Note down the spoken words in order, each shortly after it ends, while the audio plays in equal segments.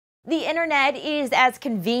The internet is as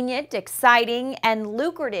convenient, exciting, and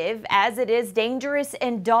lucrative as it is dangerous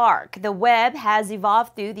and dark. The web has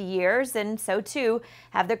evolved through the years, and so too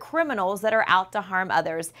have the criminals that are out to harm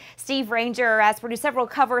others. Steve Ranger has produced several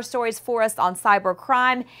cover stories for us on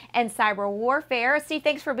cybercrime and cyber warfare. Steve,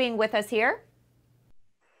 thanks for being with us here.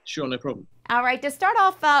 Sure, no problem. All right, to start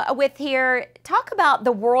off with here, talk about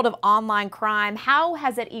the world of online crime. How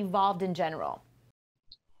has it evolved in general?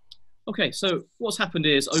 Okay, so what's happened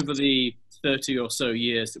is over the 30 or so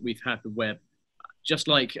years that we've had the web, just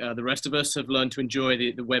like the rest of us have learned to enjoy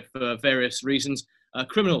the web for various reasons,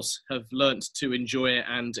 criminals have learned to enjoy it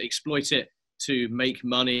and exploit it to make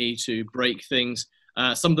money, to break things.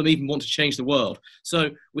 Some of them even want to change the world. So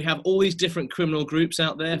we have all these different criminal groups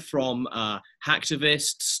out there, from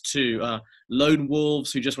hacktivists to lone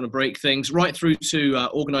wolves who just want to break things, right through to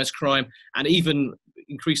organized crime, and even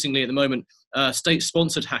increasingly at the moment,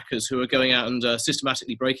 state-sponsored hackers who are going out and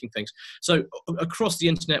systematically breaking things. So across the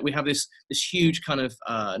internet, we have this huge kind of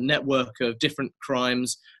network of different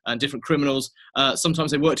crimes and different criminals.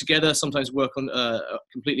 Sometimes they work together, sometimes work on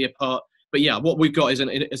completely apart. But yeah, what we've got is an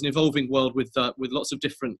evolving world with lots of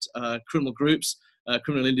different criminal groups,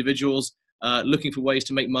 criminal individuals looking for ways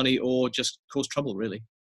to make money or just cause trouble, really.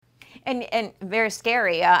 And very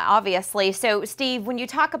scary, obviously. So, Steve, when you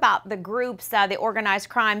talk about the groups, the organized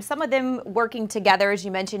crime, some of them working together, as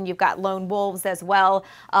you mentioned, you've got lone wolves as well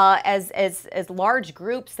as large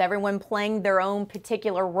groups, everyone playing their own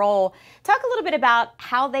particular role. Talk a little bit about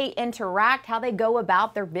how they interact, how they go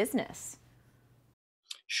about their business.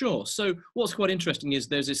 Sure. So what's quite interesting is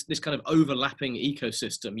there's this kind of overlapping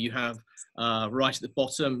ecosystem. You have right at the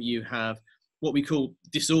bottom, you have what we call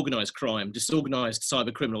disorganized crime, disorganized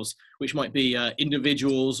cyber criminals, which might be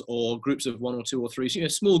individuals or groups of one or two or three, so,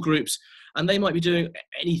 small groups, and they might be doing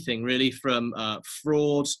anything really from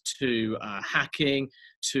fraud to hacking,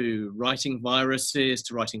 to writing viruses,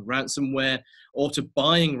 to writing ransomware, or to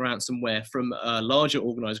buying ransomware from larger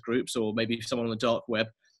organized groups, or maybe someone on the dark web,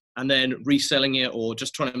 and then reselling it, or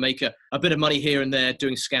just trying to make a bit of money here and there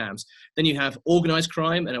doing scams. Then you have organized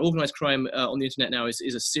crime, and organized crime on the internet now is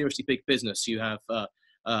a seriously big business. You have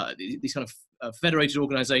these kind of federated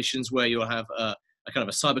organizations where you'll have a kind of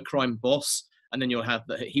a cybercrime boss, and then you'll have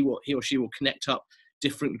he or she will connect up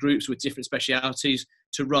different groups with different specialities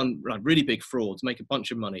to run really big frauds, make a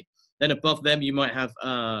bunch of money. Then above them, you might have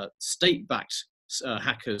state-backed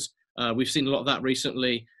hackers. We've seen a lot of that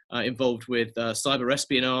recently. Involved with cyber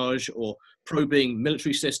espionage or probing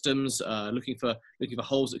military systems, looking for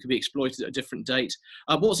holes that could be exploited at a different date.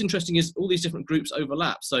 What's interesting is all these different groups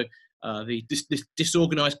overlap. So the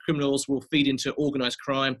disorganized criminals will feed into organized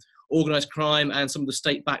crime. Organized crime and some of the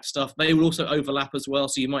state-backed stuff, they will also overlap as well.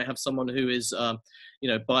 So you might have someone who is,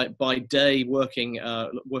 by day working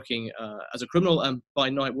as a criminal, and by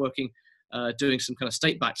night working doing some kind of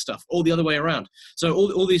state-backed stuff, or the other way around. So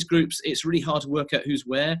all these groups, it's really hard to work out who's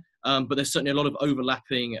where, but there's certainly a lot of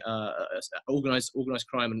overlapping organized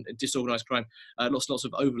crime and disorganized crime, lots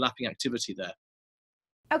of overlapping activity there.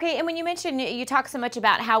 Okay, and when you mentioned, you talk so much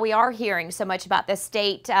about how we are hearing so much about the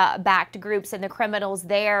state-backed groups and the criminals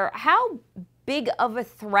there. How big of a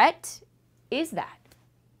threat is that?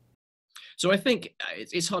 So I think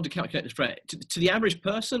it's hard to calculate the threat. To the average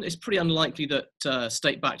person, it's pretty unlikely that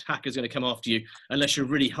state-backed hackers are going to come after you unless you're a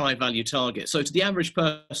really high-value target. So to the average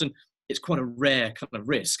person, it's quite a rare kind of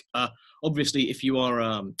risk. Obviously, if you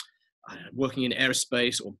are working in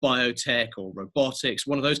aerospace or biotech or robotics,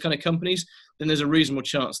 one of those kind of companies, then there's a reasonable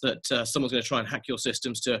chance that someone's going to try and hack your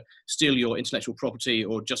systems to steal your intellectual property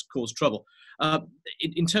or just cause trouble.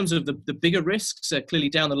 In terms of the bigger risks, clearly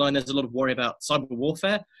down the line, there's a lot of worry about cyber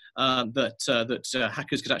warfare, that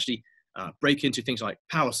hackers could actually break into things like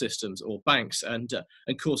power systems or banks and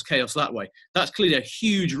cause chaos that way. That's clearly a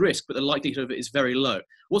huge risk, but the likelihood of it is very low.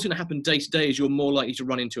 What's going to happen day to day is you're more likely to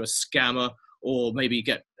run into a scammer, or maybe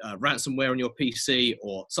get ransomware on your PC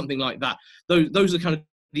or something like that. Those are kind of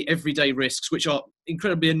the everyday risks, which are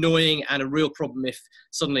incredibly annoying and a real problem if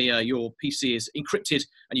suddenly your PC is encrypted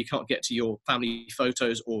and you can't get to your family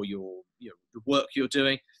photos or the work you're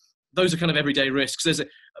doing. Those are kind of everyday risks. There's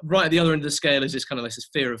right at the other end of the scale is this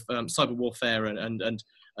fear of cyber warfare and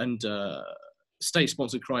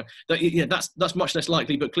state-sponsored crime. That's much less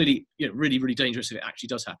likely, but clearly, really, really dangerous if it actually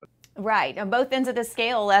does happen. Right, on both ends of the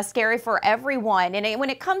scale, scary for everyone. And when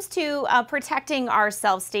it comes to protecting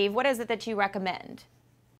ourselves, Steve, what is it that you recommend?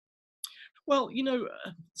 Well,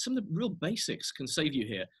 some of the real basics can save you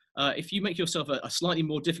here. If you make yourself a slightly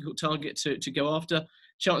more difficult target to go after,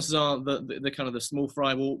 chances are that the small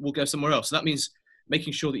fry will go somewhere else. So that means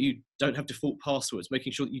making sure that you don't have default passwords,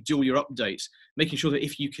 making sure that you do all your updates, making sure that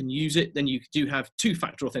if you can use it, then you do have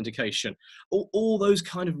two-factor authentication, all those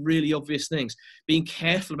kind of really obvious things. Being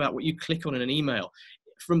careful about what you click on in an email,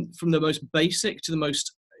 from the most basic to the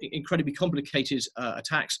most incredibly complicated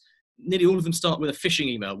attacks. Nearly all of them start with a phishing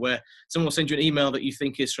email, where someone will send you an email that you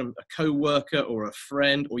think is from a co-worker or a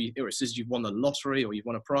friend, or it says you've won the lottery or you've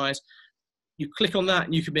won a prize. You click on that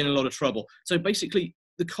and you could be in a lot of trouble. So basically,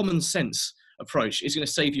 the common sense approach is going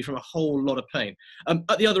to save you from a whole lot of pain.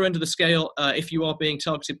 At the other end of the scale, if you are being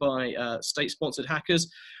targeted by state-sponsored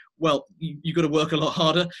hackers, well, you've got to work a lot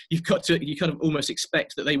harder. You kind of almost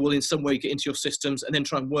expect that they will in some way get into your systems and then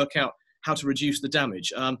try and work out how to reduce the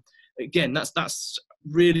damage. Again, that's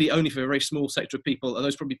really only for a very small sector of people, and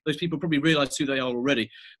those people probably realize who they are already.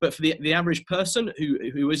 But for the average person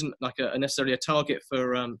who isn't like necessarily a target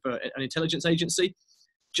for an intelligence agency,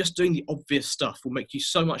 just doing the obvious stuff will make you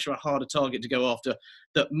so much of a harder target to go after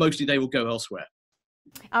that mostly they will go elsewhere.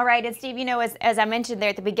 All right, and Steve, as I mentioned there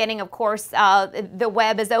at the beginning, of course, the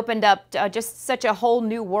web has opened up just such a whole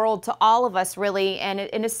new world to all of us, really, and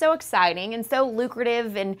it's so exciting and so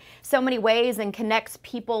lucrative in so many ways and connects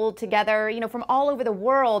people together, from all over the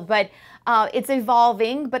world. But it's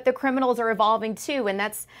evolving, but the criminals are evolving too, and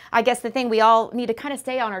that's, I guess, the thing. We all need to kind of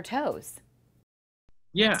stay on our toes.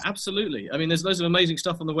 Yeah, absolutely. I mean, there's loads of amazing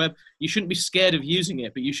stuff on the web. You shouldn't be scared of using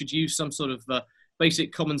it, but you should use some sort of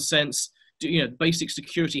basic common sense, basic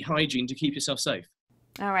security hygiene to keep yourself safe.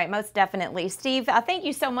 All right, most definitely. Steve, thank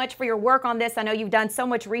you so much for your work on this. I know you've done so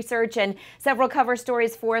much research and several cover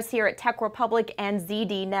stories for us here at Tech Republic and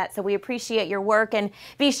ZDNet, so we appreciate your work, and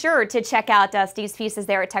be sure to check out Steve's pieces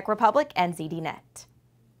there at Tech Republic and ZDNet.